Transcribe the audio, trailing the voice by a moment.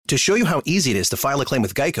To show you how easy it is to file a claim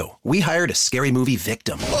with Geico, we hired a scary movie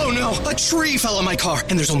victim. Oh no, a tree fell on my car,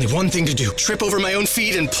 and there's only one thing to do. Trip over my own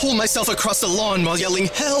feet and pull myself across the lawn while yelling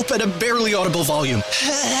help at a barely audible volume.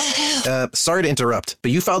 Sorry to interrupt,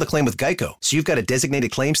 but you filed a claim with Geico, so you've got a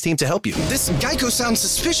designated claims team to help you. This Geico sounds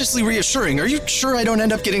suspiciously reassuring. Are you sure I don't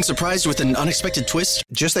end up getting surprised with an unexpected twist?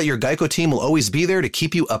 Just that your Geico team will always be there to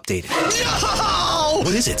keep you updated. No!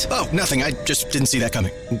 What is it? Oh, nothing. I just didn't see that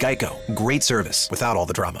coming. Geico. Great service without all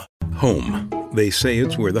the drama. Home. They say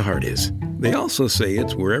it's where the heart is. They also say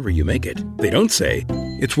it's wherever you make it. They don't say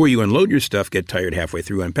it's where you unload your stuff, get tired halfway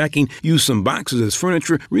through unpacking, use some boxes as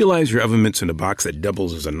furniture, realize your oven mitt's in a box that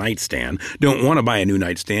doubles as a nightstand, don't want to buy a new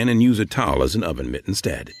nightstand, and use a towel as an oven mitt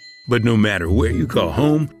instead. But no matter where you call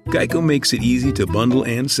home, Geico makes it easy to bundle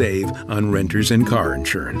and save on renters and car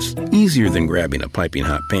insurance. Easier than grabbing a piping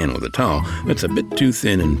hot pan with a towel that's a bit too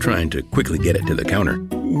thin and trying to quickly get it to the counter.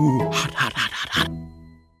 Ooh, hot, hot, hot, hot, hot.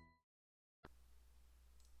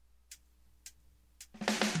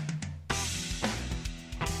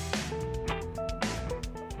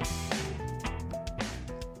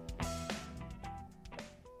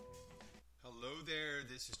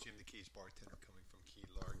 This is Jim the Keys bartender coming from Key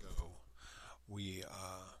Largo.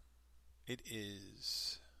 It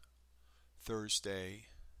is Thursday,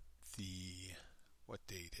 what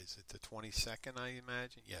date is it? The 22nd, I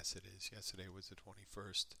imagine? Yes, it is. Yesterday was the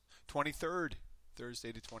 21st. 23rd.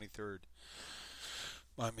 Thursday the 23rd.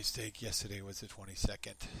 My mistake. Yesterday was the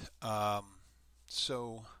 22nd.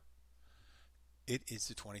 So, it is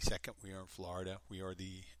the 22nd. We are in Florida. We are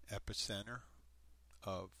the epicenter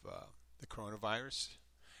of the coronavirus.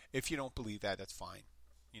 If you don't believe that, that's fine.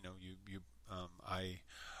 You know,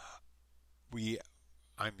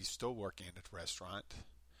 I'm still working at the restaurant,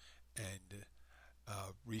 and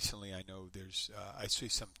recently I know I see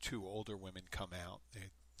two older women come out.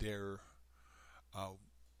 It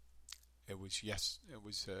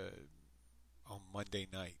was on Monday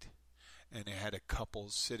night, and they had a couple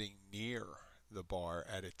sitting near the bar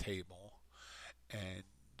at a table, and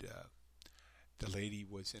the lady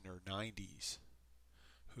was in her 90s.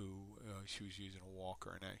 She was using a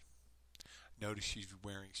walker, and I noticed she's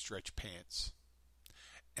wearing stretch pants,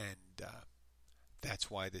 and that's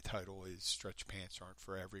why the title is Stretch Pants Aren't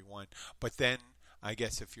for Everyone. But then I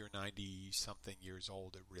guess if you're 90 something years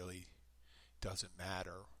old, it really doesn't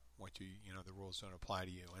matter what the rules don't apply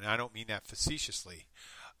to you. And I don't mean that facetiously.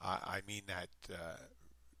 I mean that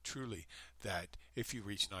truly, that if you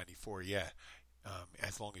reach 94,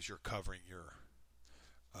 as long as you're covering your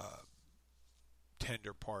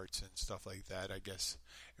tender parts and stuff like that, I guess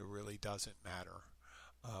it really doesn't matter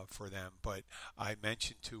for them. But I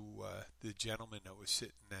mentioned to the gentleman that was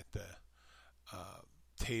sitting at the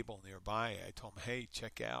table nearby, I told him, hey,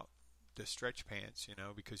 check out the stretch pants,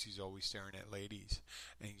 because he's always staring at ladies.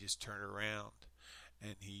 And he just turned around,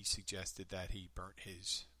 and he suggested that he burnt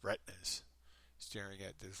his retinas staring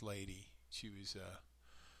at this lady. She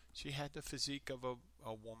had the physique of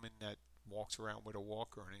a woman that walks around with a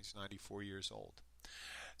walker, and he's 94 years old.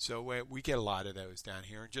 So we get a lot of those down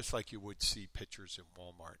here, and just like you would see pictures in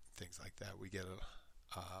Walmart and things like that, we get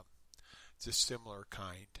it's a similar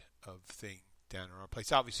kind of thing down in our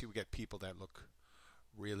place. Obviously, we get people that look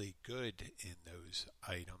really good in those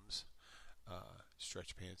items,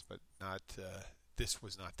 stretch pants, but not. This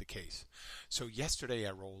was not the case. So yesterday,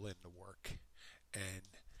 I roll into work,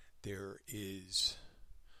 and there is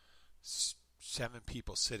 7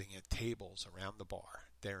 people sitting at tables around the bar.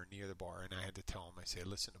 They're near the bar, and I had to tell them, I say,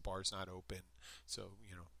 listen, the bar's not open, so,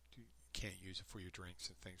 you can't use it for your drinks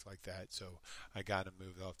and things like that. So I got to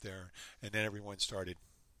move up there, and then everyone started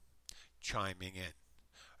chiming in.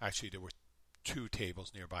 Actually, there were 2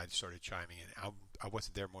 tables nearby that started chiming in. I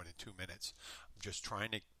wasn't there more than 2 minutes. I'm just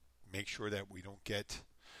trying to make sure that we don't get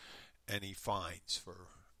any fines for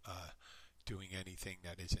doing anything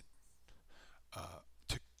that isn't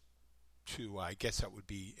I guess that would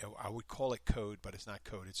be, I would call it code, but it's not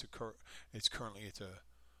code. It's currently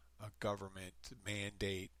a government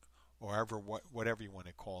mandate, or whatever you want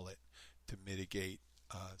to call it, to mitigate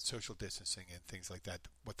social distancing and things like that.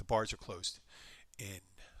 But the bars are closed in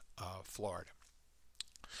Florida.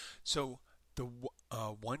 So the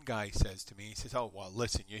one guy says to me, he says, "Oh, well,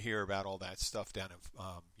 listen, you hear about all that stuff down in,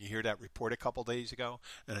 you hear that report a couple days ago?"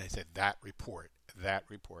 And I said, that report,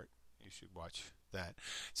 you should watch that.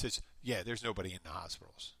 It says, yeah, there's nobody in the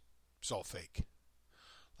hospitals. It's all fake.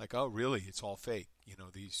 Like, oh, really? It's all fake.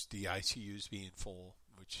 The ICUs being full,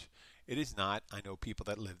 which it is not. I know people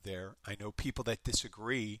that live there. I know people that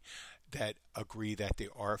disagree, that agree that they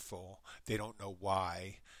are full. They don't know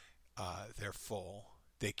why they're full.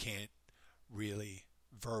 They can't really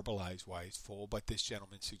verbalize why it's full, but this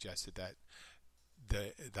gentleman suggested that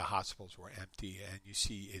the hospitals were empty, and you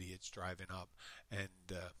see idiots driving up and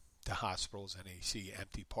the hospitals, and they see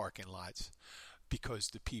empty parking lots because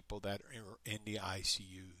the people that are in the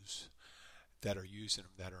ICUs that are using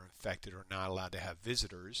them, that are infected, are not allowed to have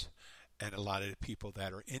visitors, and a lot of the people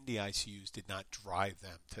that are in the ICUs did not drive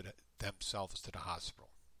themselves to the hospital.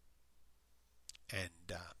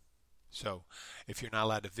 And so if you're not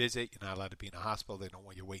allowed to visit, you're not allowed to be in a hospital, they don't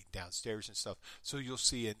want you waiting downstairs and stuff. So you'll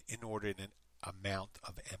see an inordinate amount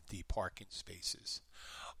of empty parking spaces.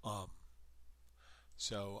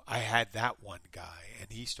 So I had that one guy,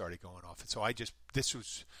 and he started going off. And so I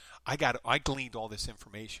gleaned all this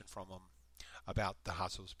information from him about the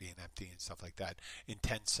hospitals being empty and stuff like that in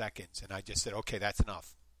 10 seconds. And I just said, okay, that's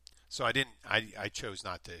enough. So I chose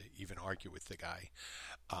not to even argue with the guy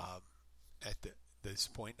at this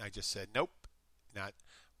point. I just said, nope,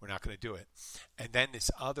 we're not going to do it. And then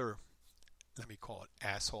this other, let me call it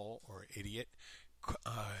asshole or idiot,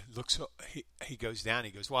 he goes down,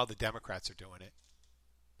 he goes, well, the Democrats are doing it.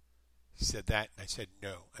 He said that, and I said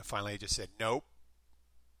no. And finally I just said nope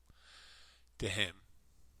to him.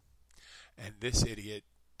 And this idiot,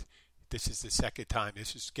 this is the second time,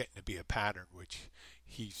 this is getting to be a pattern, which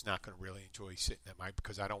he's not going to really enjoy sitting at my,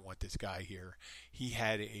 because I don't want this guy here. He's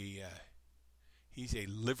a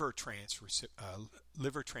liver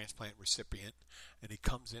transplant recipient, and he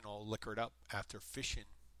comes in all liquored up after fishing.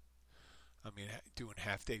 I mean, doing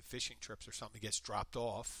half-day fishing trips or something. He gets dropped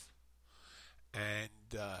off,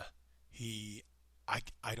 and I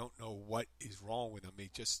don't know what is wrong with him. He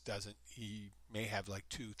just doesn't. He may have like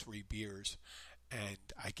 2-3 beers, and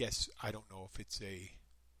I guess I don't know if it's a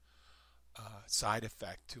side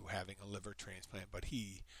effect to having a liver transplant, but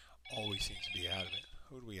he always seems to be out of it.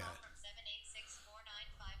 Who do we have?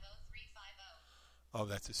 Oh,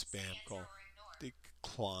 that's a spam call.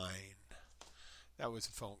 Decline. That was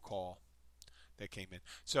a phone call that came in.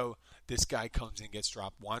 So this guy comes in, gets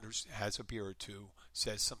dropped, wanders, has a beer or two,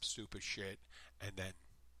 says some stupid shit, and then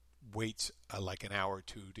waits like an hour or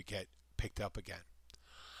two to get picked up again.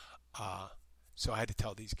 So I had to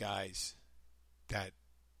tell these guys that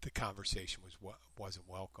the conversation wasn't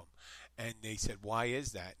welcome. And they said, why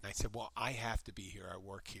is that? And I said, well, I have to be here. I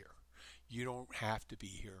work here. You don't have to be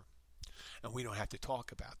here. And we don't have to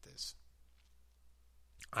talk about this.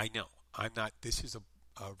 I know. I'm not. This is a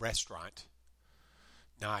restaurant,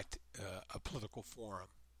 not a political forum.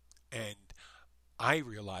 And I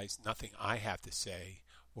realize nothing I have to say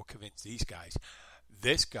will convince these guys.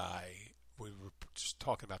 This guy, we were just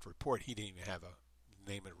talking about the report. He didn't even have a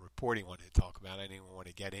name of the report he wanted to talk about. I didn't even want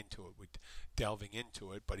to get into it with delving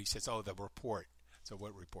into it. But he says, oh, the report. So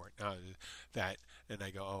what report? That. And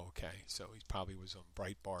I go, oh, okay. So he probably was on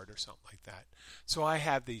Breitbart or something like that. So I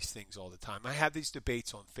have these things all the time. I have these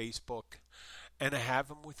debates on Facebook, and I have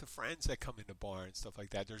them with the friends that come in the bar and stuff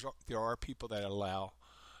like that. There are people that allow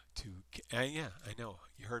to, yeah, I know.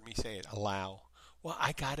 You heard me say it, allow. Well,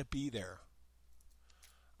 I got to be there.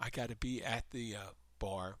 I got to be at the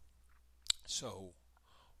bar. So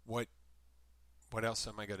what else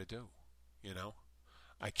am I going to do? You know,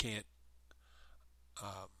 I can't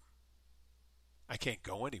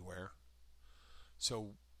go anywhere.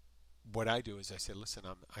 So what I do is I say, listen,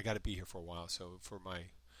 I got to be here for a while. So for my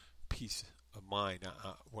peace of mind,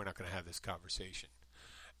 we're not going to have this conversation.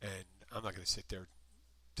 And I'm not going to sit there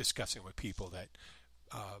discussing with people that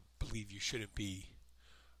believe you shouldn't be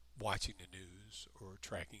watching the news or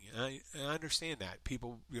tracking it. And I understand that.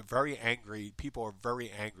 People are very angry. People are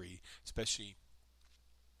very angry, especially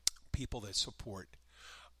people that support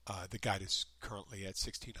the guy that's currently at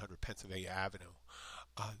 1600 Pennsylvania Avenue.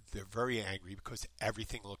 They're very angry because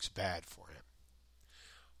everything looks bad for him.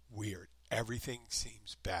 Weird. Everything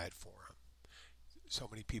seems bad for him. So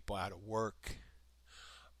many people out of work.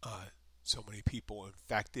 So many people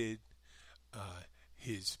infected.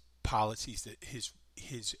 His policies, that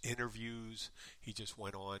his interviews. He just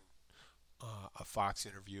went on a Fox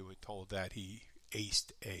interview and told that he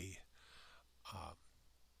aced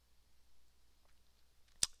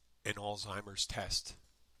an Alzheimer's test.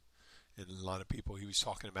 And a lot of people, he was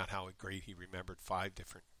talking about how great he remembered 5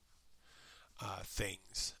 different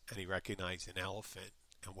things, and he recognized an elephant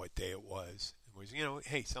and what day it was. It was,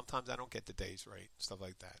 hey, sometimes I don't get the days right, stuff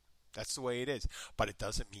like that. That's the way it is. But it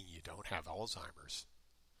doesn't mean you don't have Alzheimer's.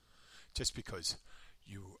 Just because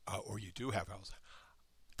you do have Alzheimer's.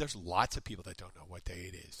 There's lots of people that don't know what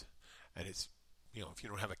day it is. And it's, if you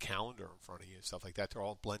don't have a calendar in front of you and stuff like that, they're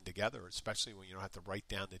all blend together, especially when you don't have to write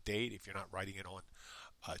down the date if you're not writing it on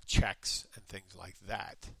checks and things like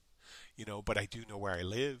that. But I do know where I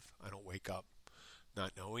live. I don't wake up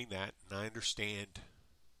not knowing that. And I understand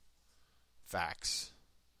facts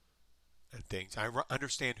and things. I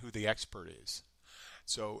understand who the expert is.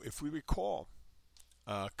 So if we recall,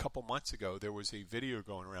 a couple months ago, there was a video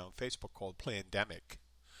going around Facebook called Plandemic,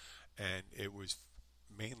 and it was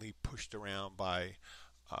mainly pushed around by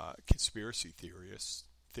conspiracy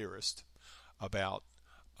theorists about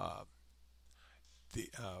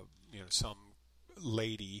some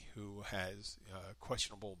lady who has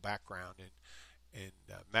questionable background in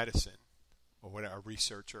medicine, or whatever, a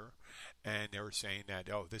researcher, and they were saying that,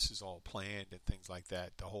 oh, this is all planned and things like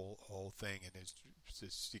that, the whole thing, and it's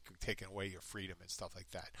just taking away your freedom and stuff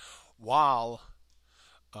like that. While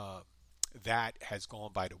that has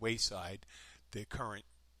gone by the wayside, the current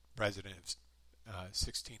resident of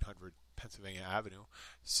 1600 Pennsylvania Avenue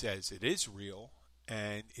says it is real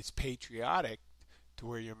and it's patriotic to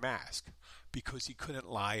wear your mask because he couldn't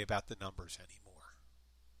lie about the numbers anymore.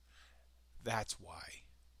 That's why.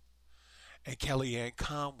 And Kellyanne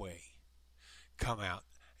Conway come out,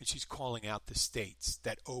 and she's calling out the states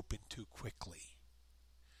that opened too quickly.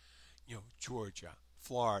 Georgia,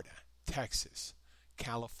 Florida, Texas,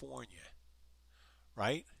 California,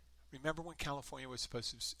 right? Remember when California was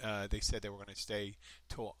supposed to, they said they were going to stay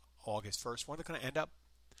till August 1st. When they're going to end up,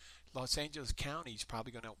 Los Angeles County is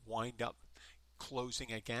probably going to wind up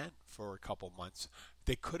closing again for a couple months.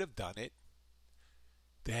 They could have done it.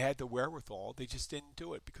 They had the wherewithal. They just didn't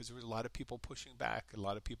do it because there was a lot of people pushing back. A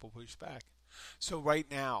lot of people pushed back. So right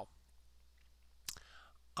now,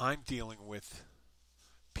 I'm dealing with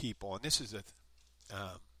people, and this is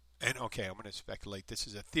I'm going to speculate. This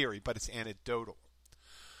is a theory, but it's anecdotal.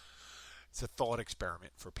 It's a thought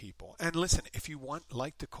experiment for people. And listen, if you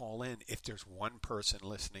like to call in, if there's one person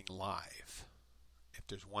listening live,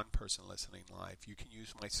 you can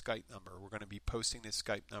use my Skype number. We're going to be posting this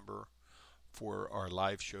Skype number for our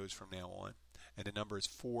live shows from now on. And the number is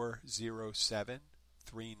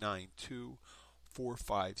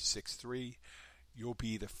 407-392-4563. You'll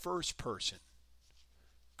be the first person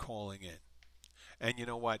calling in. And you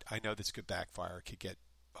know what? I know this could backfire.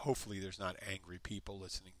 Hopefully there's not angry people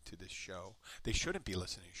listening to this show. They shouldn't be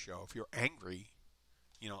listening to the show. If you're angry,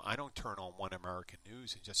 I don't turn on One American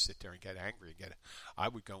News and just sit there and get angry. I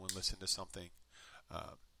would go and listen to something,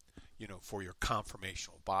 for your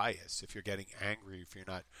confirmational bias. If you're getting angry, if you're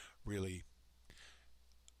not really,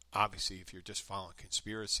 obviously, if you're just following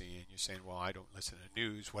conspiracy and you're saying, well, I don't listen to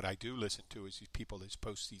news. What I do listen to is these people that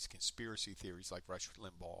post these conspiracy theories like Rush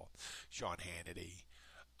Limbaugh, Sean Hannity,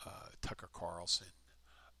 Tucker Carlson,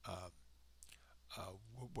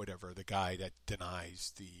 whatever, the guy that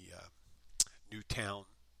denies the Newtown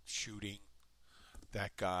shooting,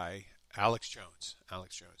 that guy, Alex Jones.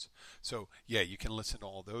 So, yeah, you can listen to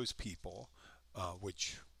all those people,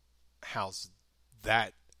 how's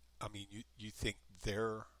that? I mean, you think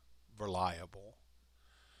they're reliable.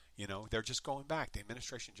 They're just going back. The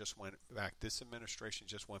administration just went back. This administration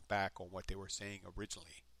just went back on what they were saying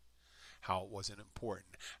originally. How it wasn't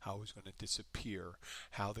important, how it was going to disappear,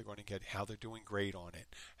 how they're doing great on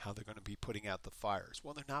it, how they're going to be putting out the fires.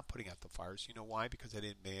 Well, they're not putting out the fires. You know why? Because they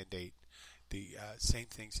didn't mandate the same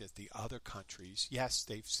things as the other countries. Yes,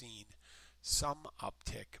 they've seen some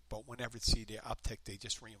uptick, but whenever they see the uptick, they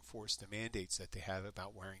just reinforce the mandates that they have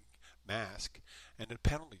about wearing masks and the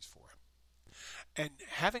penalties for it. And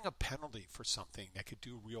having a penalty for something that could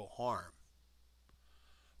do real harm,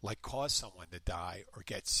 like cause someone to die or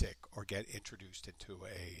get sick or get introduced into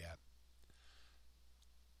a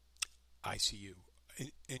ICU,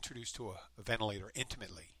 introduced to a ventilator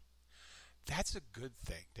intimately, that's a good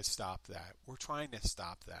thing to stop that. We're trying to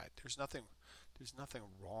stop that. There's nothing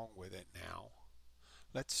wrong with it now.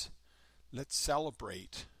 Let's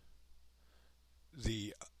celebrate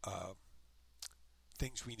the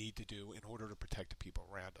things we need to do in order to protect the people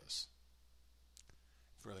around us.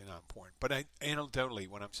 Really not important. But anecdotally,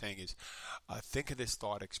 what I'm saying is, think of this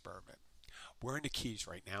thought experiment. We're in the Keys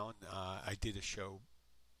right now, and I did a show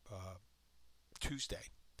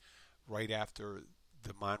Tuesday, right after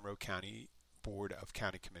the Monroe County Board of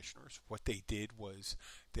County Commissioners. What they did was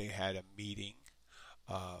they had a meeting.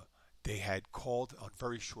 They had called on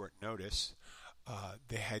very short notice.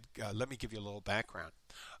 Let me give you a little background.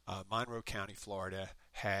 Monroe County, Florida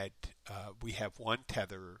we have one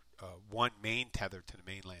main tether to the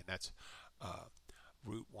mainland. That's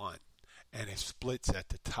Route 1, and it splits at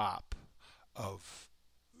the top of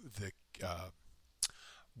the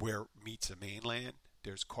where it meets the mainland.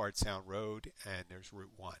 There's Card Sound Road and there's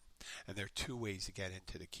Route 1, and there are two ways to get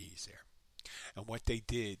into the Keys there. And what they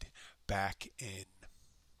did back in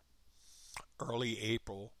early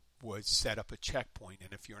April was set up a checkpoint,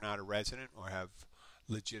 and if you're not a resident or have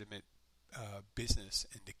legitimate business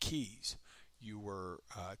in the Keys, you were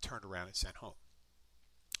turned around and sent home.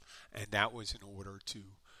 And that was in order to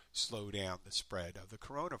slow down the spread of the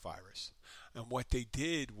coronavirus. And what they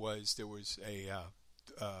did was there was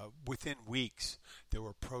within weeks, there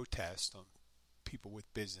were protests on people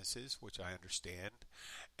with businesses, which I understand,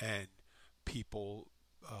 and people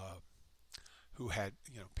who had,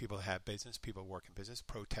 people that had business, people who work in business,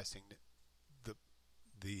 protesting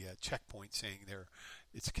the checkpoint, saying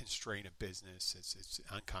it's a constraint of business, it's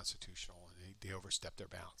unconstitutional, and they overstepped their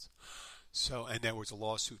bounds. So, and there was a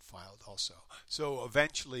lawsuit filed also. So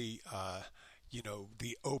eventually,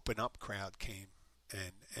 the Open Up crowd came,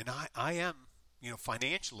 and I am,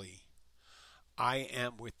 financially, I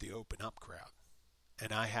am with the Open Up crowd,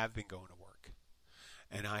 and I have been going to work,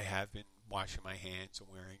 and I have been washing my hands and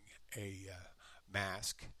wearing a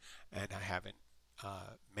mask, and I haven't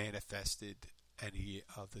manifested any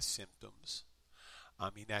of the symptoms. I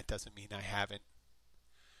mean, that doesn't mean I haven't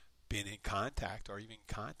been in contact or even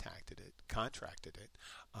contracted it.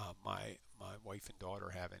 My wife and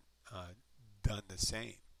daughter haven't done the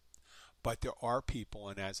same. But there are people,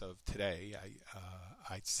 and as of today,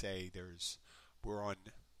 I'd say we're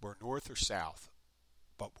north or south,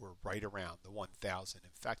 but we're right around the 1,000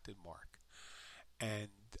 infected mark, and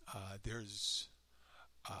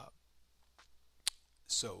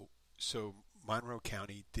so Monroe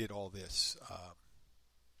County did all this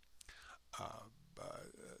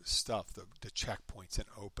stuff, the checkpoints and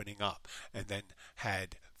opening up, and then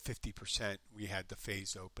had 50%. We had the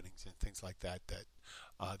phased openings and things like that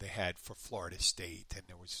they had for Florida State, and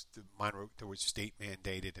there was state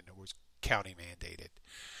mandated and there was county mandated.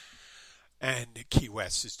 And Key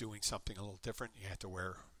West is doing something a little different. You have to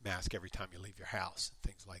wear a mask every time you leave your house and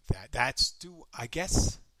things like that. I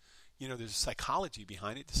guess, there's a psychology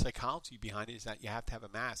behind it. The psychology behind it is that you have to have a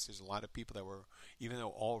mask. There's a lot of people that even though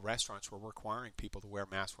all restaurants were requiring people to wear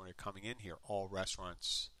masks when they're coming in here, all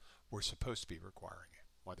restaurants were supposed to be requiring it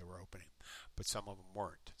while they were opening. But some of them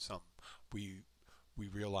weren't. We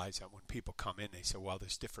realized that when people come in, they say, well,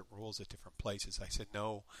 there's different rules at different places. I said,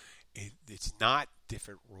 no, it's not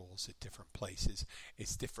different rules at different places.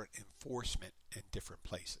 It's different enforcement in different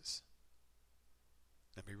places.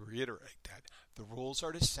 Let me reiterate that. The rules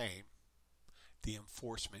are the same. The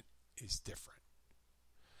enforcement is different.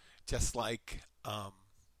 Just like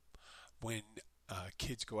when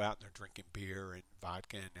kids go out and they're drinking beer and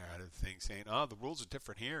vodka and other things, saying, "Oh, the rules are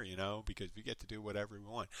different here, because we get to do whatever we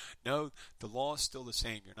want." No, the law is still the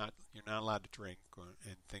same. You're not allowed to drink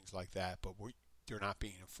and things like that, but they're not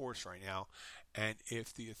being enforced right now. And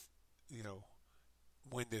if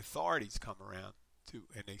when the authorities come around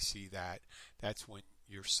and they see that, that's when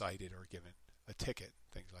you're cited or given a ticket,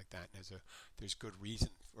 things like that. And there's good reason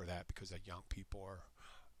for that, because that young people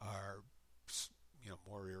are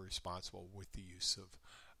more irresponsible with the use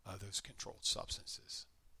of those controlled substances.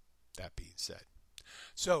 That being said,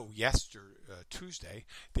 so Tuesday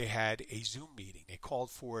they had a Zoom meeting. They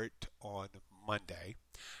called for it on Monday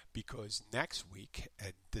because next week,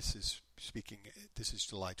 and this is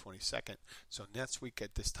July 22nd. So next week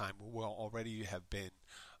at this time will already have been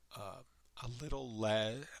a little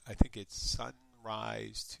less. I think it's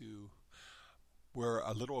sunrise to. We're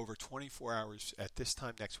a little over 24 hours at this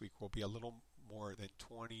time next week. We'll be a little more than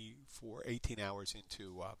 18 hours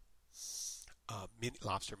into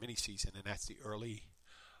lobster mini season, and that's the early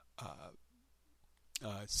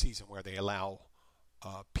season where they allow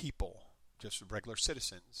people, just regular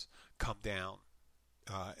citizens, come down,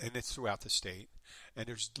 and it's throughout the state, and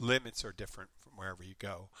there's limits are different from wherever you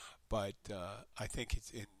go, but I think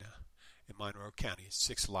it's in Monroe County, it's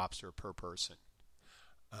 6 lobster per person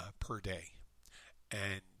per day.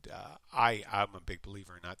 And I'm a big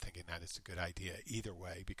believer in not thinking that it's a good idea either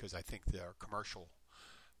way, because I think there are commercial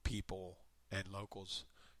people and locals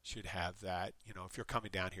should have that. If you're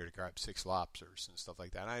coming down here to grab 6 lobsters and stuff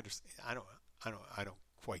like that, I don't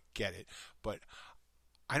quite get it, but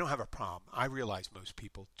I don't have a problem. I realize most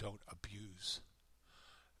people don't abuse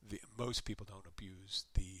the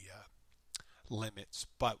limits,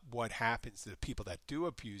 but what happens to the people that do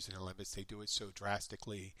abuse the limits, they do it so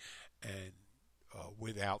drastically and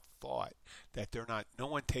without thought that no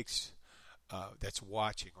one takes that's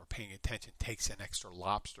watching or paying attention takes an extra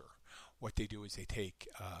lobster. What they do is they take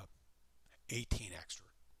 18 extra.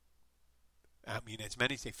 I mean, as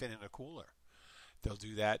many as they fit in a cooler. They'll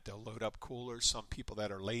do that. They'll load up coolers. Some people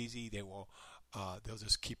that are lazy, they'll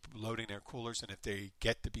just keep loading their coolers, and if they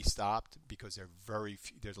get to be stopped, because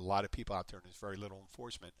there's a lot of people out there and there's very little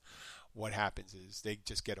enforcement, what happens is they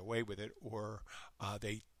just get away with it, or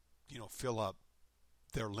they fill up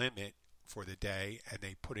their limit for the day, and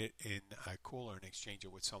they put it in a cooler and exchange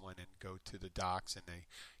it with someone and go to the docks, and they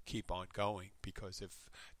keep on going, because if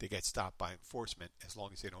they get stopped by enforcement, as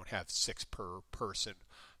long as they don't have six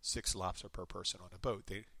lobster per person on a boat,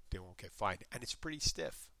 they won't get fined. And it's pretty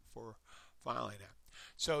stiff for filing that.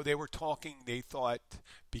 So they were talking, they thought,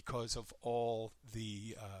 because of all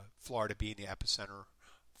the Florida being the epicenter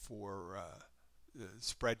for the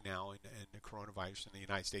spread now and the coronavirus in the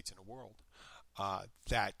United States and the world,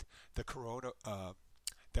 that the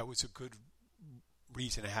that was a good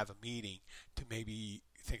reason to have a meeting to maybe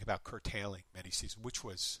think about curtailing many seasons, which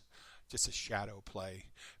was just a shadow play,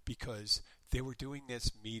 because they were doing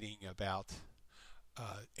this meeting about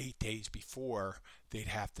 8 days before. They'd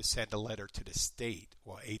have to send a letter to the state,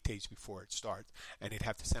 8 days before it starts, and they'd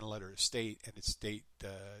have to send a letter to the state, and the state,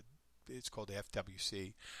 it's called the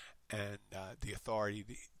FWC, and the authority,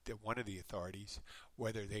 one of the authorities,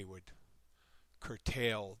 whether they would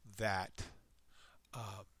curtail that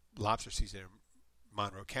lobster season in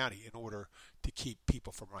Monroe County in order to keep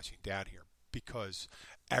people from rushing down here, because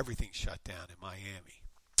everything's shut down in Miami.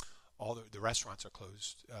 All the restaurants are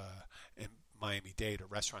closed in Miami-Dade. The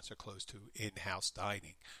restaurants are closed to in-house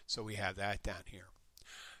dining, so we have that down here.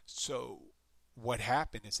 So what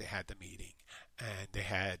happened is they had the meeting, and they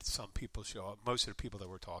had some people show up. Most of the people that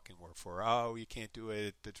were talking were for, you can't do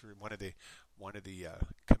it. One of the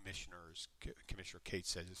commissioners, Commissioner Cates,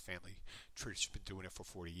 says his family has been doing it for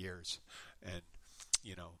 40 years, and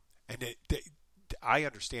I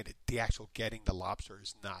understand it. The actual getting the lobster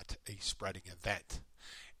is not a spreading event.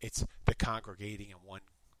 It's the congregating in one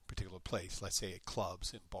particular place, let's say at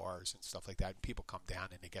clubs and bars and stuff like that, and people come down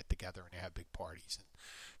and they get together and they have big parties and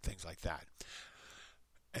things like that.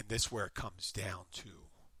 And this is where it comes down to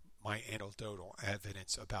my anecdotal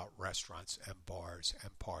evidence about restaurants and bars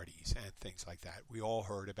and parties and things like that. We all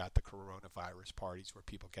heard about the coronavirus parties where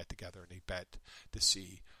people get together and they bet to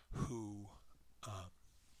see who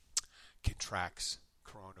contracts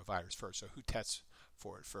coronavirus first, so who tests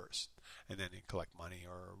for it first, and then they collect money,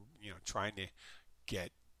 or trying to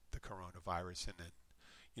get the coronavirus, and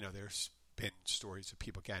then there's been stories of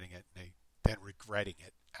people getting it and they then regretting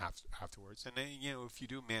it afterwards. And then if you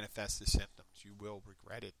do manifest the symptoms, you will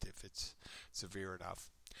regret it if it's severe enough.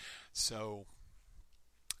 So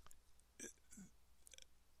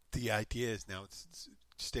the idea is, now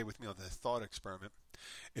stay with me on the thought experiment.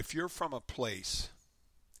 If you're from a place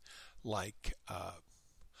like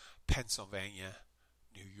Pennsylvania,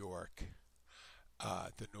 New York,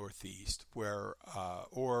 the Northeast, where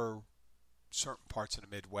or certain parts of the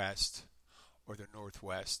Midwest or the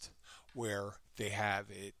Northwest, where they have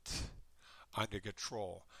it under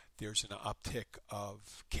control, there's an uptick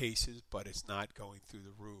of cases, but it's not going through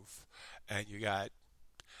the roof, and you got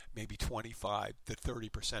maybe 25 to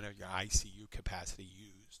 30% of your ICU capacity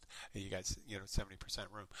used, and you got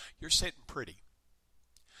 70% room. You're sitting pretty.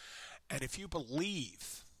 And if you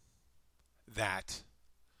believe that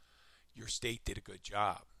your state did a good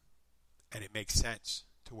job and it makes sense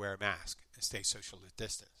to wear a mask and stay social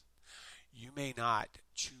distance, you may not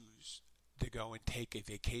choose to go and take a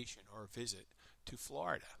vacation or a visit to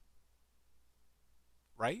Florida.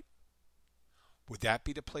 Right? Would that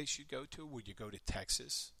be the place you'd go to? Would you go to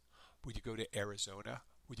Texas? Would you go to Arizona?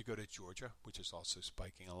 Would you go to Georgia, which is also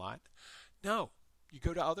spiking a lot? No, you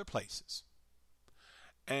go to other places.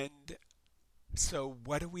 And so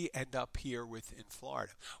what do we end up here with in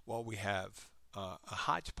Florida? Well, we have a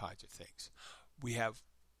hodgepodge of things. We have,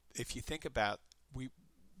 if you think about,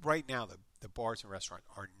 right now the bars and restaurants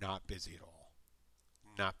are not busy at all.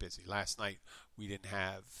 Not busy. Last night we didn't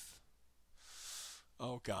have,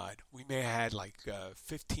 we may have had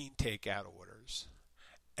 15 takeout orders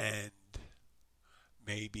and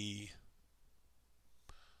maybe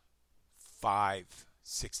 5-6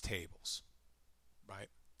 tables, right?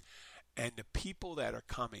 And the people that are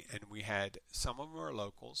coming, and we had, some of them are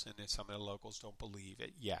locals, and then some of the locals don't believe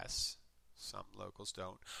it. Yes, some locals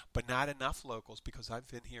don't, but not enough locals, because I've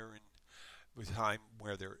been here in time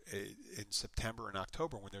where in September and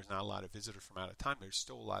October, when there's not a lot of visitors from out of town, there's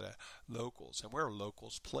still a lot of locals, and we're a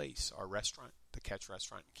locals place. Our restaurant, the Catch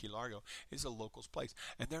Restaurant in Key Largo, is a locals place,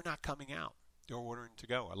 and they're not coming out. They're ordering to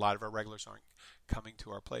go. A lot of our regulars aren't coming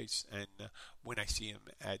to our place, and when I see them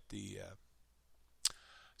at the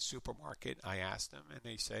supermarket, I ask them, and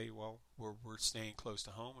they say, well, we're staying close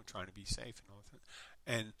to home, we're trying to be safe and all that.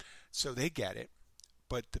 And so they get it.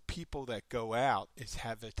 But the people that go out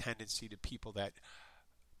have a tendency to people that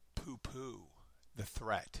poo-poo the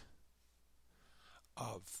threat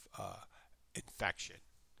of infection.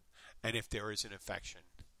 And if there is an infection,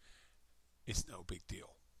 it's no big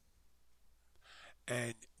deal.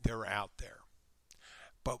 And they're out there.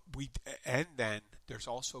 and then there's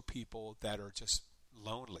also people that are just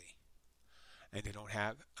lonely, and they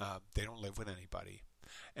don't live with anybody,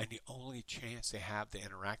 and the only chance they have to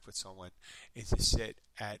interact with someone is to sit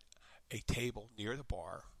at a table near the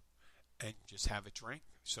bar and just have a drink,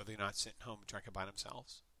 so they're not sitting home drinking by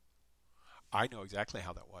themselves. I know exactly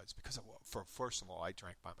how that was, because first of all, I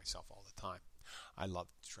drank by myself all the time. I love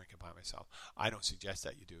drinking by myself. I don't suggest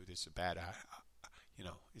that you do. This is bad.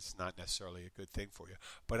 It's not necessarily a good thing for you.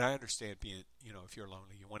 But I understand being, if you're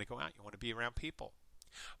lonely, you want to go out, you want to be around people.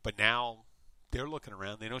 But now they're looking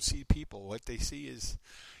around, they don't see people. What they see is,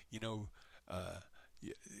 we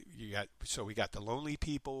got the lonely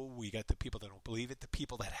people, we got the people that don't believe it, the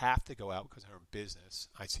people that have to go out because they're in business.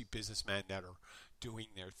 I see businessmen that are doing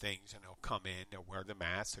their things, and they'll come in, they'll wear the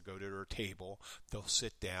mask, they'll go to their table, they'll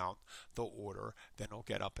sit down, they'll order, then they'll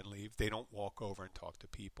get up and leave. They don't walk over and talk to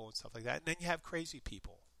people and stuff like that. And then you have crazy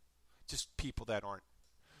people, just people that aren't,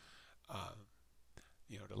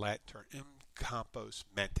 the Latin term, incompos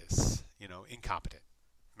mentis, incompetent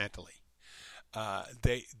mentally.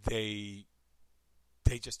 They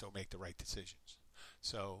just don't make the right decisions.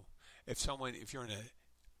 So if you're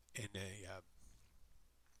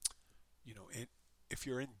if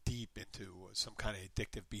you're in deep into some kind of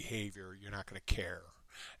addictive behavior, you're not going to care.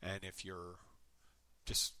 And if you're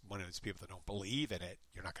just one of those people that don't believe in it,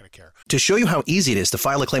 you're not going to care. To show you how easy it is to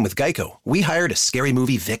file a claim with Geico, we hired a scary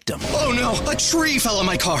movie victim. Oh no, a tree fell on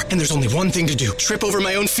my car, and there's only one thing to do. Trip over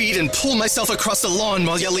my own feet and pull myself across the lawn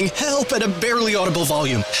while yelling help at a barely audible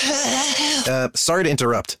volume. Sorry to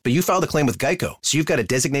interrupt, but you filed a claim with Geico, so you've got a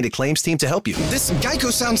designated claims team to help you. This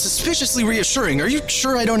Geico sounds suspiciously reassuring. Are you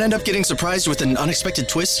sure I don't end up getting surprised with an unexpected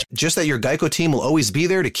twist? Just that your Geico team will always be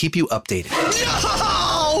there to keep you updated.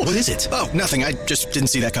 No! What is it? Oh, nothing. I just didn't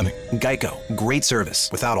see that coming. Geico. Great service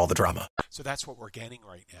without all the drama. So that's what we're getting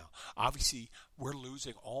right now. Obviously, we're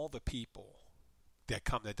losing all the people that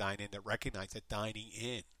come to dine in, that recognize that dining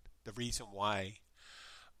in, the reason why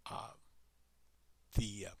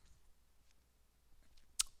the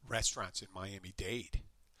restaurants in Miami-Dade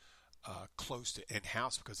close to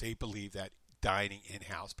in-house, because they believe that dining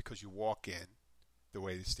in-house, because you walk in, the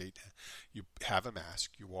way the state, you have a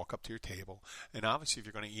mask, you walk up to your table, and obviously if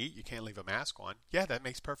you're going to eat, you can't leave a mask on. Yeah, that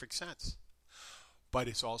makes perfect sense. But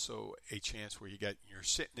it's also a chance where you're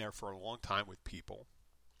sitting there for a long time with people,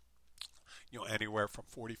 anywhere from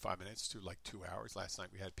 45 minutes to like 2 hours. Last night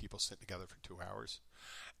we had people sitting together for 2 hours,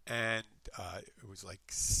 and it was like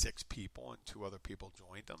 6 people, and 2 other people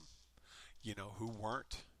joined them, who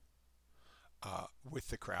weren't with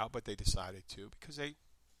the crowd, but they decided to, because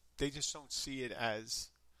they just don't see it as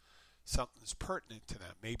something that's pertinent to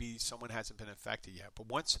them. Maybe someone hasn't been infected yet. But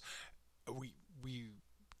once we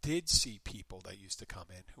did see people that used to come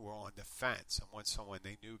in who were on the fence, and once someone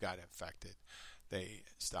they knew got infected, they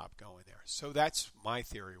stopped going there. So that's my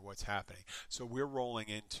theory of what's happening. So we're rolling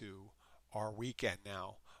into our weekend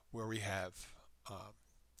now, where we have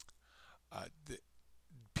the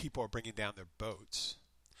people are bringing down their boats,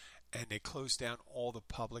 and they close down all the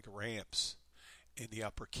public ramps in the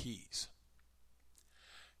upper Keys.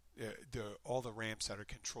 All the ramps that are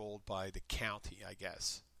controlled by the county, I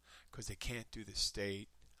guess, because they can't do the state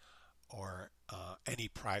or any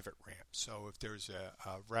private ramp. So if there's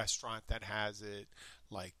a restaurant that has it,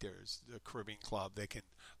 like there's the Caribbean Club, they can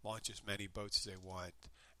launch as many boats as they want,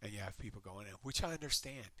 and you have people going in, which I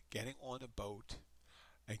understand. Getting on a boat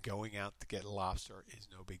and going out to get lobster is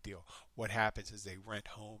no big deal. What happens is they rent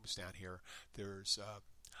homes down here. There's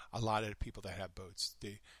a lot of the people that have boats,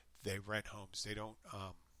 they rent homes. They don't.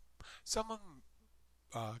 Some of them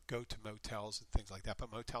go to motels and things like that,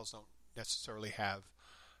 but motels don't necessarily have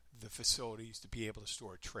the facilities to be able to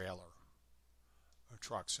store a trailer or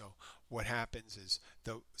truck. So what happens is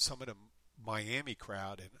some of the Miami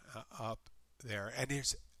crowd and up there, and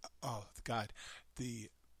there's the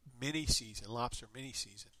mini season, lobster mini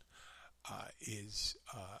season, is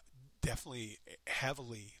definitely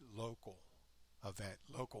heavily local event.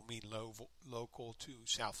 Local mean local to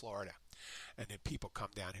South Florida, and then people come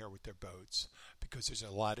down here with their boats because there's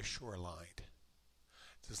a lot of shoreline.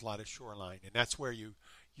 There's a lot of shoreline, and that's where you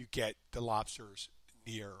get the lobsters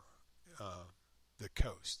near the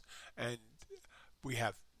coast. And we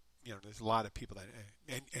have, there's a lot of people that,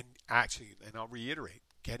 and actually, and I'll reiterate,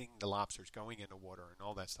 getting the lobsters going in the water and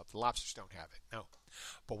all that stuff. The lobsters don't have it, no.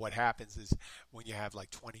 But what happens is when you have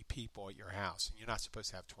like 20 people at your house, and you're not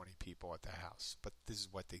supposed to have 20 people at the house, but this is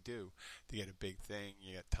what they do. They get a big thing.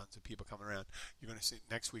 You get tons of people coming around. You're going to see,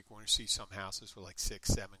 next week we're going to see some houses with like 6,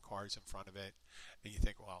 7 cars in front of it. And you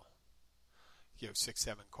think, well, you have 6,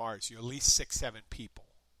 7 cars. You're at least 6, 7 people,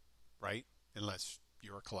 right? Unless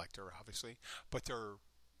you're a collector, obviously. But they're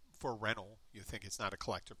for rental. You think it's not a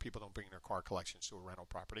collector. People don't bring their car collections to a rental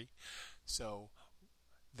property. So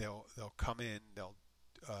they'll come in, they'll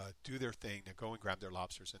do their thing, they go and grab their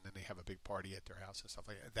lobsters, and then they have a big party at their house and stuff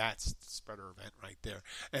like that. That's the spreader event right there.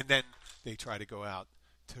 And then they try to go out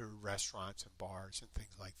to restaurants and bars and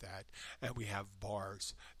things like that. And we have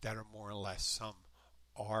bars that are more or less, some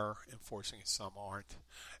are enforcing it, some aren't.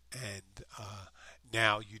 And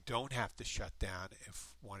now you don't have to shut down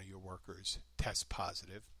if one of your workers tests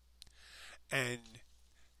positive. And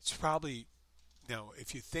it's probably,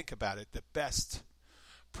 if you think about it, the best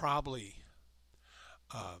probably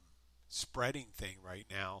spreading thing right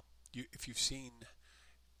now, if you've seen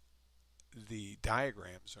the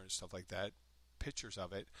diagrams or stuff like that, pictures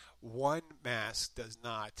of it, one mask does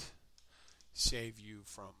not save you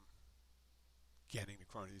from getting the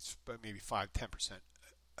corona. It's maybe 5-10%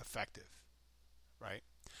 effective, right?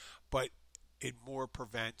 But it more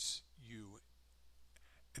prevents you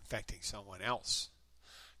infecting someone else.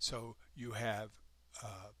 So you have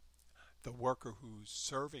the worker who's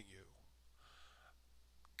serving you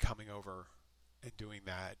coming over and doing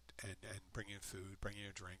that, and bringing food, bringing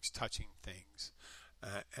your drinks, touching things,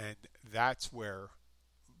 and that's where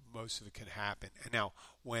most of it can happen. And now,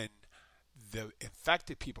 when the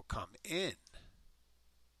infected people come in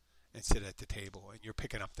and sit at the table, and you're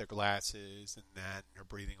picking up their glasses and that, and they're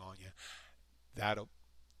breathing on you,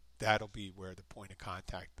 that'll be where the point of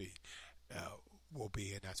contact will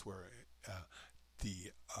be, and that's where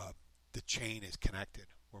the chain is connected,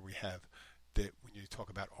 where we have that. When you talk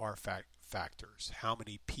about R factors, how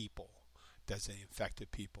many people does the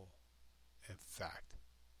infected people infect?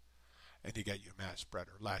 And you get your mass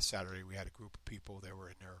spreader. Last Saturday we had a group of people that were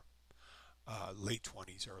in their late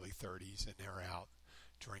 20s, early 30s, and they're out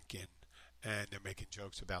drinking, and they're making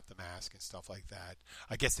jokes about the mask and stuff like that.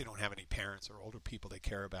 I guess they don't have any parents or older people they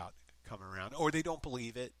care about coming around, or they don't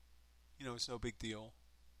believe it. It's no big deal.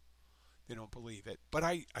 They don't believe it. But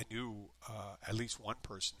I knew at least one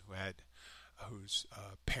person whose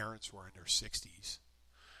parents were in their 60s,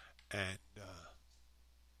 and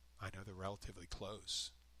I know they're relatively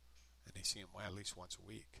close, and they see him at least once a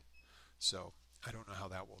week. So I don't know how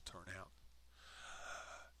that will turn out.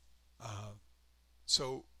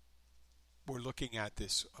 So we're looking at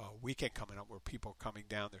this weekend coming up where people are coming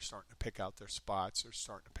down. They're starting to pick out their spots. They're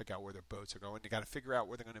starting to pick out where their boats are going. They got to figure out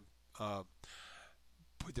where they're going to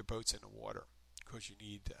put their boats in the water, because you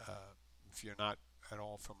need, if you're not at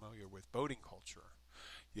all familiar with boating culture,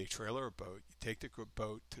 you trailer a boat, you take the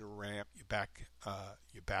boat to the ramp, you back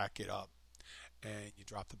it up, and you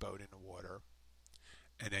drop the boat in the water,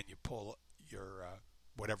 and then you pull your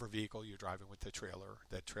whatever vehicle you're driving with that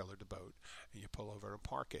trailered the boat, and you pull over and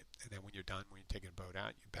park it. And then when you're done, when you're taking the boat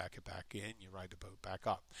out, you back it back in, you ride the boat back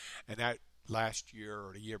up. And that last year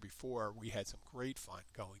or the year before, we had some great fun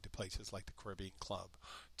going to places like the Caribbean Club,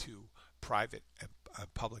 to private and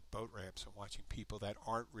public boat ramps, and watching people that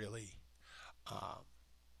aren't really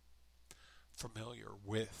familiar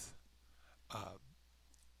with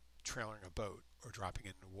trailering a boat or dropping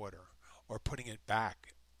it in the water or putting it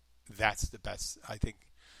back. That's the best. I think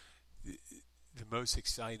the most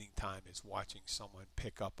exciting time is watching someone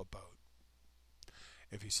pick up a boat.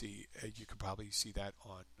 If you see, you could probably see that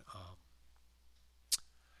on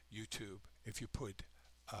YouTube. If you put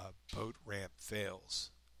boat ramp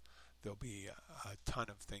fails, there'll be a ton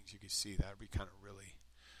of things you can see. That would be kind of really,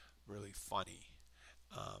 really funny,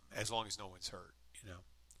 as long as no one's hurt,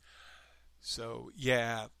 So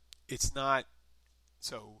yeah, it's not.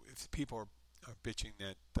 So if people are bitching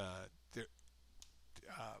that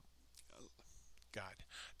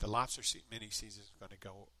the lobster mini season is going to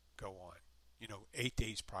go on. 8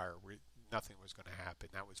 days prior, nothing was going to happen.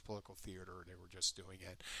 That was political theater. They were just doing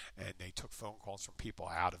it, and they took phone calls from people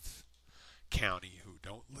out of county who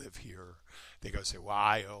don't live here. They go say, "Well,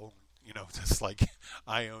 I own." Just like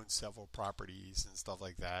I own several properties and stuff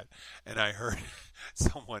like that. And I heard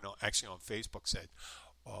someone actually on Facebook said,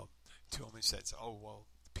 to him, he says, "Oh, well,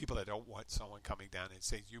 people that don't want someone coming down and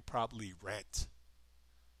say, you probably rent.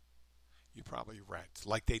 You probably rent."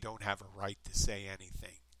 Like they don't have a right to say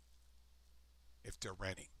anything if they're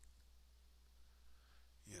renting.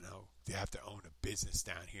 They have to own a business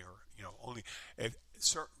down here. Only if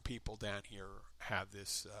certain people down here have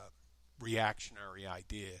this reactionary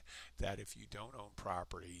idea that if you don't own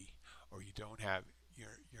property, or you don't have,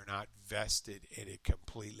 you're not vested in it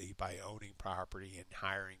completely by owning property and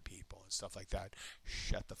hiring people and stuff like that,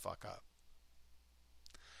 shut the fuck up.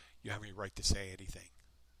 You have any right to say anything.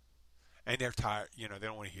 And they're tired, they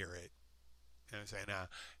don't want to hear it. Saying,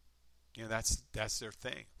 that's their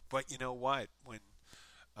thing. But you know what? When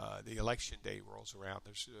the election day rolls around,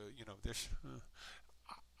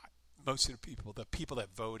 most of the people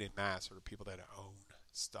that vote in mass are the people that own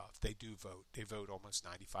stuff. They do vote. They vote almost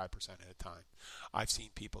 95% of the time. I've seen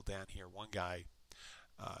people down here. One guy,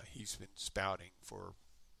 he's been spouting for,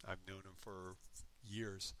 I've known him for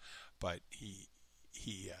years, but he's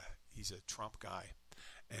a Trump guy.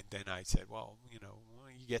 And then I said, well, you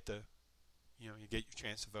get your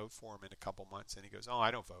chance to vote for him in a couple months. And he goes, oh,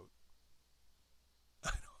 I don't vote.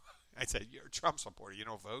 I said, you're a Trump supporter. You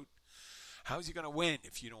don't vote? How is he going to win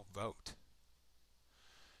if you don't vote?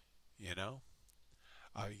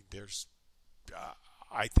 I mean,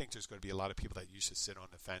 I think there's going to be a lot of people that used to sit on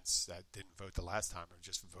the fence that didn't vote the last time or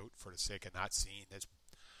just vote for the sake of not seeing this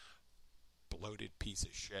bloated piece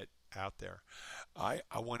of shit out there. I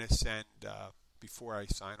want to send, before I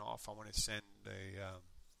sign off, I want to send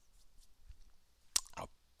a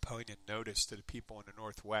poignant notice to the people in the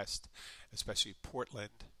Northwest, especially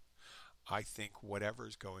Portland. I think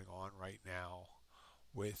whatever's going on right now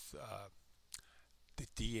with the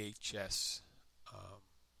DHS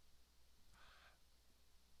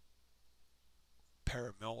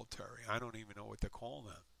paramilitary, I don't even know what to call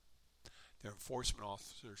them. They're enforcement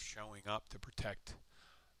officers showing up to protect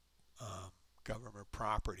government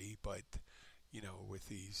property, but with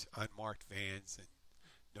these unmarked vans and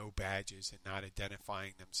no badges and not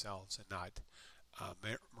identifying themselves and not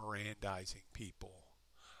Mirandizing people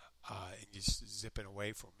and just zipping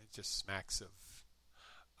away from it. It just smacks of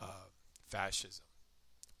fascism.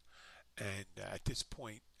 And at this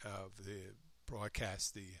point of the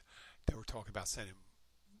broadcast, they were talking about sending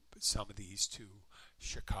some of these to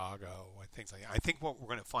Chicago and things like that. I think what we're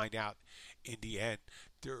going to find out in the end,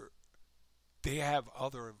 they have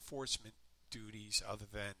other enforcement duties other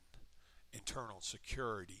than internal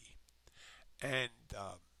security. And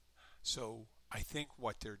so I think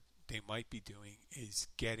what they might be doing is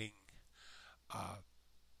getting,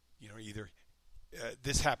 either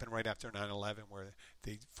this happened right after 9/11, where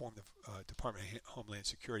they formed the Department of Homeland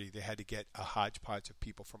Security. They had to get a hodgepodge of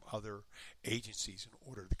people from other agencies in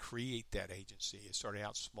order to create that agency. It started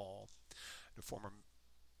out small. The former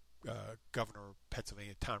governor of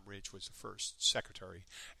Pennsylvania, Tom Ridge, was the first secretary.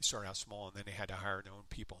 It started out small, and then they had to hire their own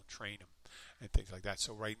people and train them and things like that.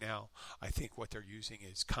 So right now, I think what they're using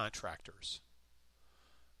is contractors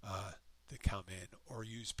to come in, or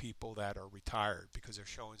use people that are retired, because they're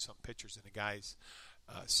showing some pictures, and the guys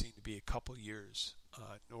seem to be a couple years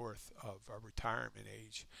north of retirement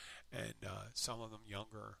age, and some of them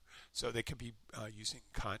younger. So they could be using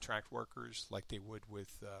contract workers like they would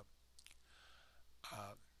with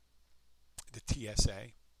the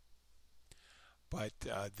TSA. But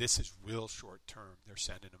this is real short term. They're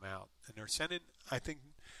sending them out, and they're sending, I think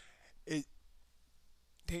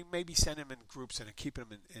they may be sending them in groups and keeping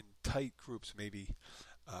them in tight groups, maybe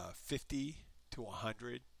 50 to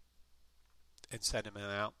 100, and sending them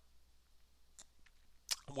out.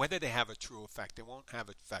 Whether they have a true effect, they won't have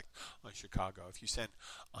an effect on Chicago. If you send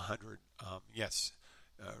 100, yes,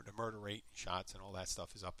 the murder rate and shots and all that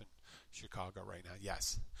stuff is up in Chicago right now,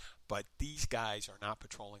 yes. But these guys are not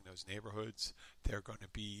patrolling those neighborhoods. They're going to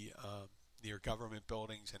be near government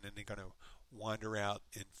buildings, and then they're going to wander out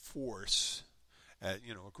in force, a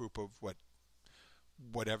group of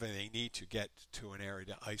whatever they need to get to an area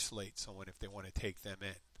to isolate someone if they want to take them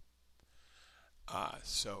in.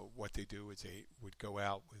 So what they do is they would go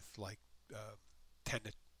out with like 10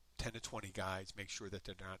 to 20 guys, make sure that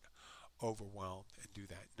they're not overwhelmed, and do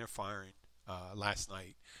that. And they're firing. Last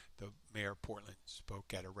night, the mayor of Portland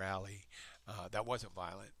spoke at a rally that wasn't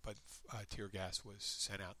violent, but tear gas was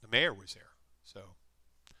sent out. The mayor was there, so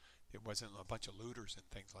it wasn't a bunch of looters and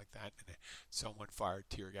things like that. And someone fired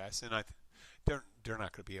tear gas, and they're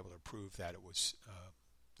not going to be able to prove that it was.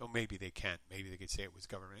 Or maybe they can. Maybe they could say it was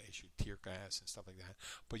government-issued tear gas and stuff like that,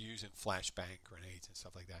 but using flashbang grenades and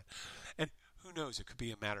stuff like that. And who knows? It could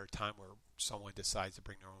be a matter of time where someone decides to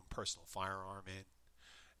bring their own personal firearm in.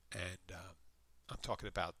 And I'm talking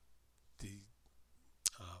about the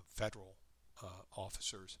federal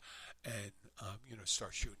officers, and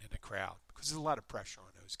start shooting in the crowd, because there's a lot of pressure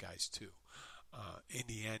on those guys too. In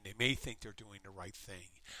the end, they may think they're doing the right thing,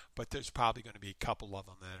 but there's probably going to be a couple of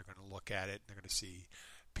them that are going to look at it, and they're going to see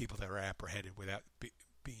people that are apprehended without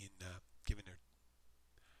being given their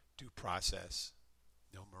due process,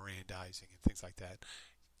 no Mirandizing and things like that.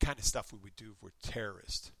 Kind of stuff we would do for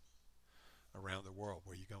terrorists around the world,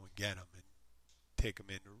 where you go and get them and take them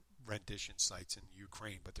in rendition sites in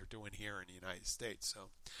Ukraine, but they're doing here in the United States. So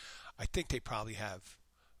I think they probably have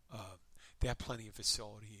plenty of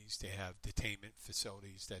facilities. They have detainment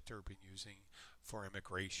facilities that they've been using for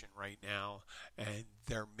immigration right now, and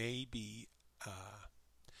there may be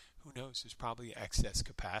who knows, there's probably excess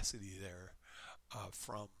capacity there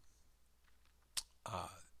from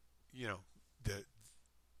you know,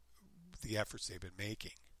 the efforts they've been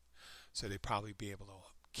making. So they'd probably be able to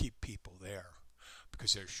keep people there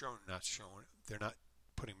because they're not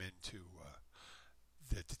putting them into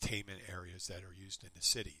the detainment areas that are used in the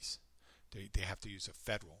cities. They have to use a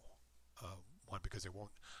federal one because they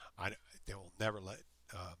will never let.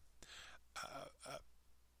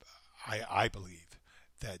 I believe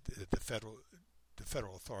that the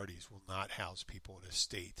federal authorities will not house people in a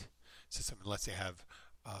state system unless they have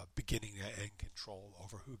beginning and end control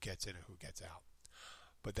over who gets in and who gets out.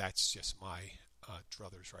 But that's just my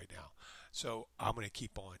druthers right now. So I'm going to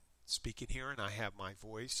keep on speaking here, and I have my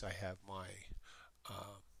voice, I have my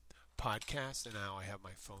podcast, and now I have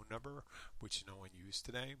my phone number, which no one used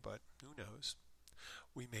today, but who knows?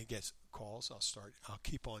 We may get calls. I'll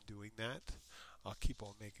keep on doing that. I'll keep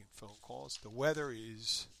on making phone calls. The weather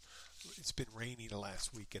it's been rainy the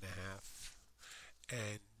last week and a half,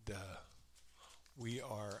 and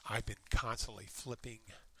I've been constantly flipping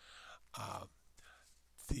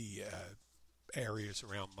the areas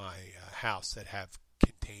around my house that have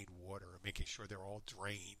contained water, making sure they're all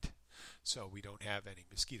drained so we don't have any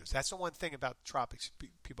mosquitoes. That's the one thing about the tropics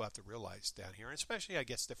people have to realize down here, and especially I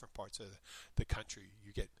guess different parts of the country.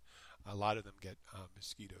 A lot of them get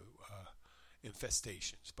mosquito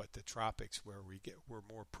infestations, but the tropics where we're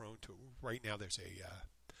more prone to. Right now there's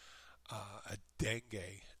a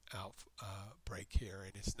dengue outbreak here,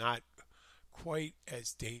 and it's not quite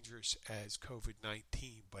as dangerous as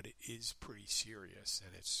COVID-19, but it is pretty serious,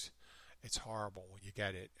 and it's horrible when you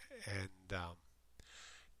get it. And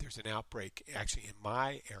there's an outbreak actually in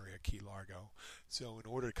my area, Key Largo. So in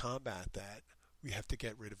order to combat that, we have to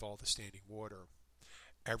get rid of all the standing water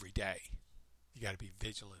every day. You got to be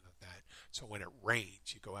vigilant of that. So when it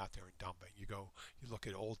rains, you go out there and dump it. You look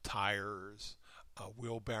at old tires,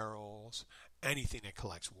 wheelbarrows, anything that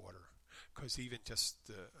collects water. Because even just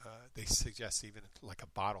they suggest even like a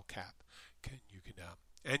bottle cap you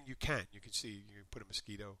can see you can put a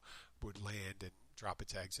mosquito would land and drop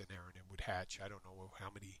its eggs in there and it would hatch. I don't know how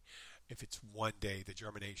many, if it's one day the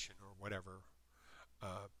germination or whatever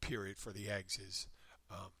period for the eggs is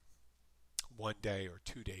 1 day or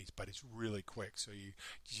 2 days, but it's really quick. So you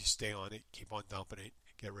stay on it, keep on dumping it,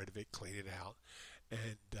 get rid of it, clean it out,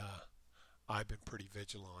 and I've been pretty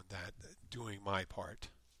vigilant on that, doing my part.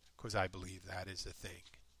 Because I believe that is the thing.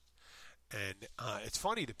 And it's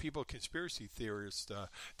funny, the people, conspiracy theorists,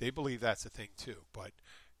 they believe that's the thing too, but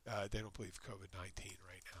they don't believe COVID-19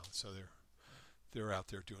 right now. So they're out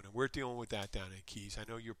there doing it. We're dealing with that down in Keys. I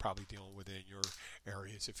know you're probably dealing with it in your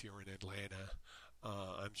areas if you're in Atlanta.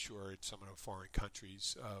 I'm sure in some of the foreign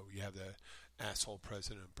countries, we have the asshole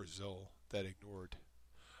president of Brazil that ignored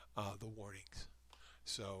the warnings.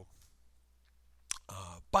 So,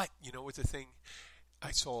 but you know what's the thing? I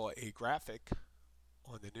saw a graphic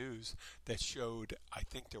on the news that showed, I'm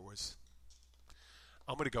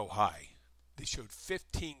going to go high. They showed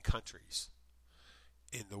 15 countries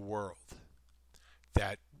in the world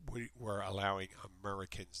that were allowing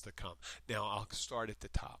Americans to come. Now, I'll start at the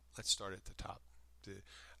top. Let's start at the top. The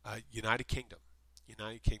United Kingdom.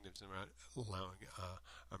 United Kingdom's allowing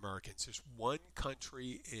Americans. There's one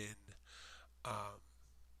country in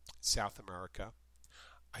South America.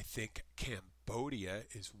 I think Cambodia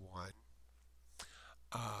is one.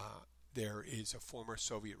 There is a former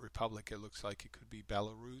Soviet republic. It looks like it could be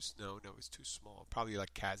Belarus. No, it's too small. Probably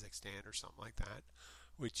like Kazakhstan or something like that.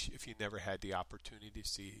 Which, if you never had the opportunity to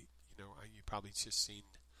see, you probably just seen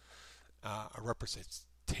a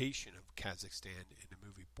representation of Kazakhstan in the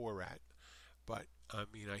movie Borat. But I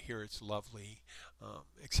mean, I hear it's lovely.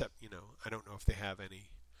 Except, I don't know if they have any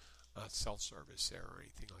self-service there or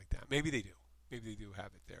anything like that. Maybe they do. Maybe they do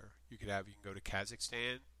have it there. You can go to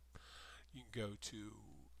Kazakhstan. You can go to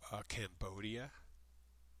Cambodia.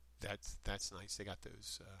 That's nice. They got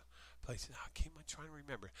those places. I'm trying to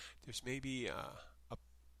remember. There's maybe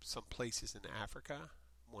some places in Africa,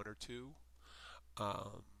 one or two.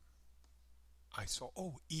 I saw.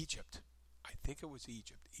 Egypt. I think it was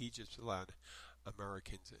Egypt. Egypt's allowed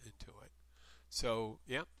Americans into it. So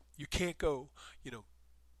yeah, you can't go.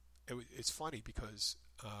 It's funny because.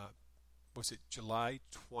 Was it July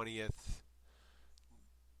 20th?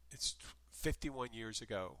 It's 51 years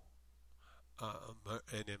ago.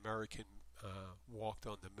 An American walked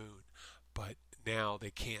on the moon, but now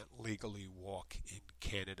they can't legally walk in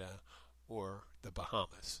Canada or the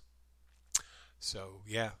Bahamas. So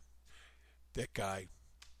yeah, that guy,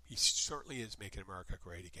 he certainly is making America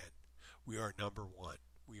great again. We are number one.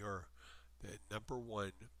 We are the number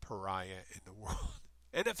one pariah in the world.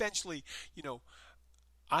 And eventually,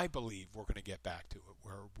 I believe we're going to get back to it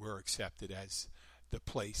where we're accepted as the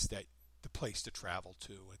place that the place to travel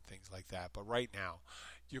to and things like that. But right now,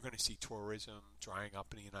 you're going to see tourism drying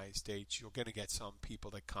up in the United States. You're going to get some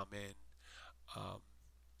people that come in,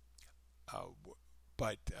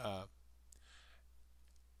 but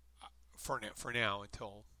for now,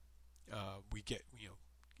 until we get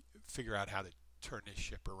figure out how to turn this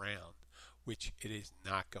ship around, which it is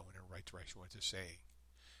not going in the right direction. What they're saying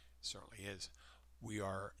certainly is. We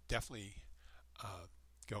are definitely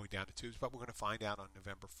going down the tubes, but we're going to find out on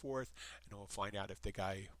November 4th, and we'll find out if the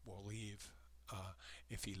guy will leave,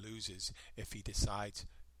 if he loses, if he decides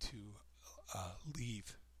to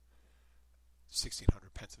leave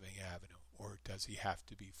 1600 Pennsylvania Avenue, or does he have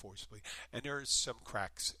to be forcibly? And there is some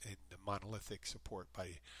cracks in the monolithic support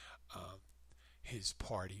by his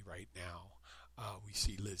party right now. We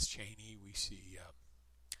see Liz Cheney, we see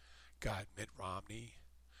Mitt Romney,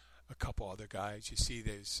 a couple other guys. You see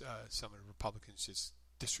there's some of the Republicans just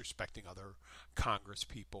disrespecting other Congress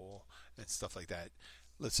people and stuff like that.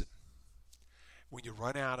 Listen, when you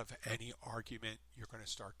run out of any argument, you're going to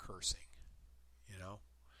start cursing,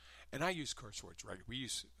 And I use curse words, right?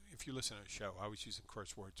 If you listen to the show, I was using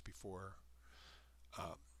curse words before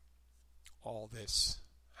all this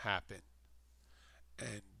happened.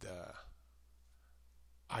 And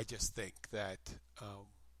I just think that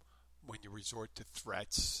when you resort to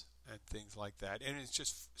threats and things like that, and it's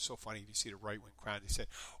just so funny to see the right-wing crowd. They said,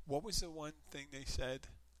 what was the one thing they said?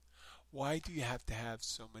 Why do you have to have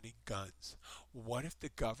so many guns? What if the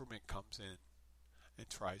government comes in and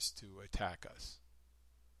tries to attack us?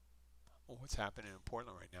 Well, what's happening in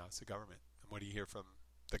Portland right now is the government. And what do you hear from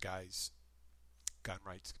the guys, gun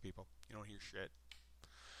rights people? You don't hear shit.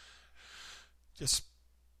 Just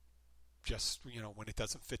when it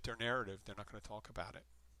doesn't fit their narrative, they're not going to talk about it.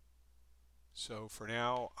 So for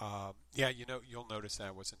now, you'll notice that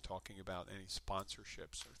I wasn't talking about any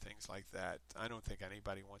sponsorships or things like that. I don't think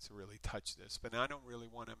anybody wants to really touch this, but I don't really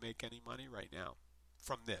want to make any money right now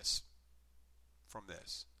from this.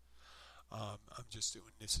 I'm just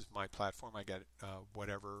doing, this is my platform. I get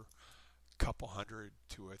whatever, couple hundred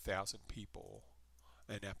to 1,000 people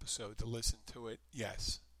an episode to listen to it.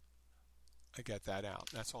 Yes, I get that out.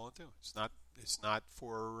 That's all I'm doing. It's not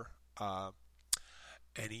for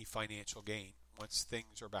any financial gain. Once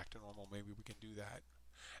things are back to normal, maybe we can do that.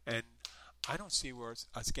 And I don't see where it's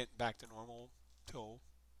us getting back to normal until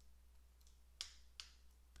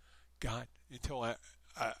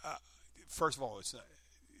first of all, it's not.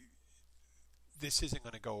 This isn't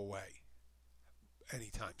going to go away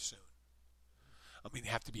anytime soon. I mean, it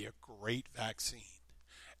have to be a great vaccine.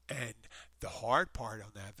 And the hard part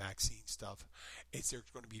on that vaccine stuff is there's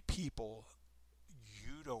going to be people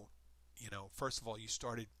you don't, first of all, you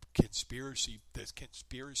started this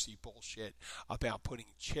conspiracy bullshit about putting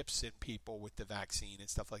chips in people with the vaccine and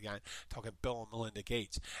stuff like that, talking Bill and Melinda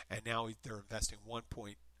Gates. And now they're investing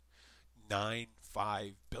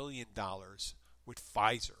 $1.95 billion with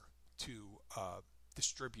Pfizer to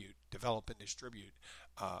develop and distribute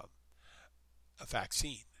a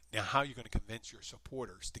vaccine. Now, how are you going to convince your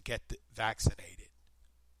supporters to get vaccinated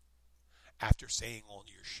after saying all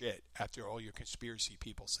your shit, after all your conspiracy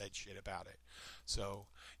people said shit about it? So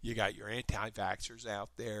you got your anti-vaxxers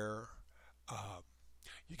out there.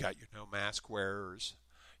 You got your no-mask wearers.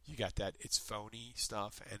 You got that it's phony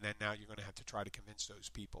stuff. And then now you're going to have to try to convince those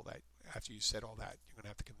people that after you said all that, you're going to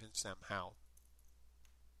have to convince them how.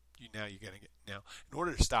 You're going to get, now, in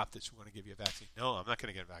order to stop this, we're going to give you a vaccine. No, I'm not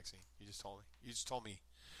going to get a vaccine. You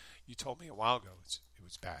told me a while ago it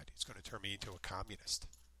was bad. It's going to turn me into a communist.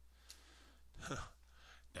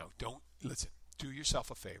 Now, don't listen. Do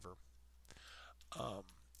yourself a favor.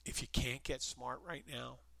 If you can't get smart right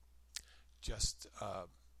now, just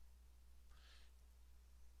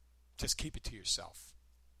keep it to yourself.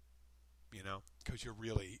 Because you're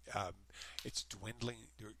really, it's dwindling.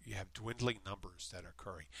 You have dwindling numbers that are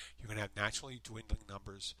occurring. You're going to have naturally dwindling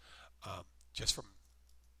numbers just from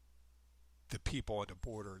the people on the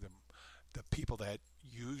border, the people that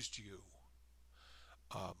used you,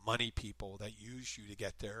 money people that used you to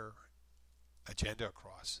get their agenda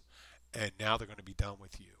across, and now they're going to be done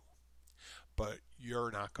with you. But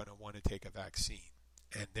you're not going to want to take a vaccine,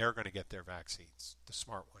 and they're going to get their vaccines, the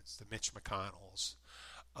smart ones, the Mitch McConnells,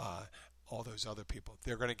 all those other people.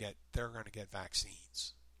 They're going to get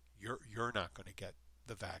vaccines. You're not going to get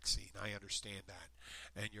the vaccine. I understand that.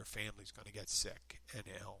 And your family's going to get sick and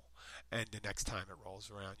ill. And the next time it rolls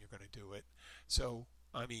around, you're going to do it. So,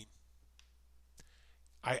 I mean,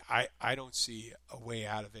 I don't see a way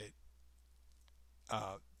out of it.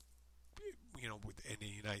 In the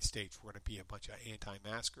United States, we're going to be a bunch of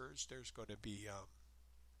anti-maskers. There's going to be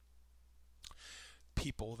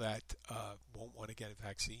people that won't want to get a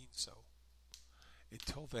vaccine. So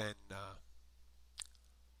until then,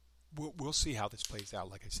 we'll see how this plays out.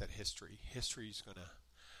 Like I said, history is going to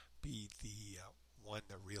be the one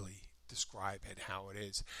to really describe it how it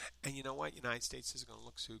is. And you know what? United States isn't going to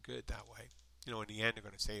look so good that way. In the end, they're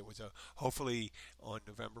going to say it was hopefully on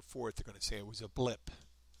November 4th, they're going to say it was a blip.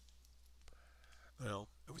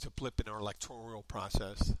 It was a blip in our electoral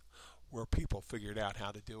process where people figured out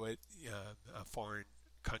how to do it. A foreign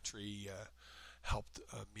country helped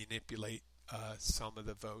manipulate some of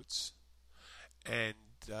the votes. And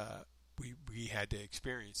we had to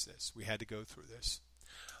experience this. We had to go through this.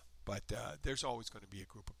 But there's always going to be a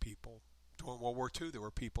group of people. During World War II, there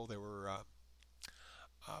were people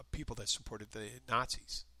that supported the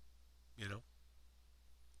Nazis.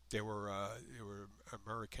 They were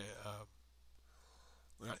American.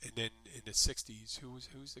 And then in the 60s,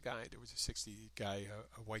 who's the guy? There was a 60s guy,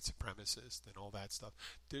 a white supremacist, and all that stuff.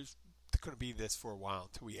 There's going to be this for a while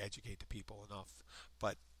until we educate the people enough.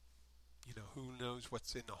 But who knows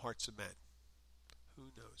what's in the hearts of men?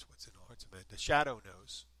 Who knows what's in the hearts of men? The Shadow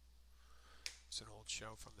knows. It's an old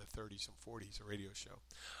show from the 30s and 40s, a radio show.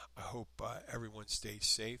 I hope everyone stays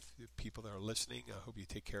safe. The people that are listening, I hope you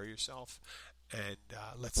take care of yourself. And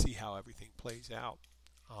let's see how everything plays out.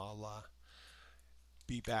 I'll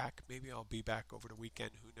be back. Maybe I'll be back over the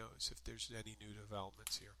weekend. Who knows if there's any new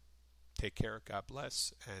developments here. Take care. God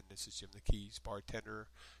bless. And this is Jim the Keys, bartender,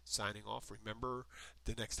 signing off. Remember,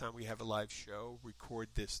 the next time we have a live show,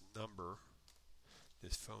 record this number,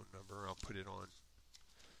 this phone number. I'll put it on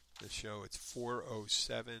the show. It's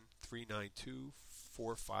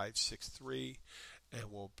 407-392-4563,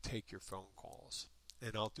 and we'll take your phone calls.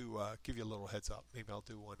 And I'll give you a little heads up. Maybe I'll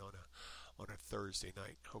do one on a Thursday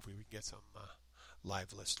night. Hopefully we can get some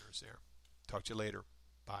live listeners there. Talk to you later.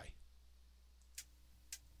 Bye.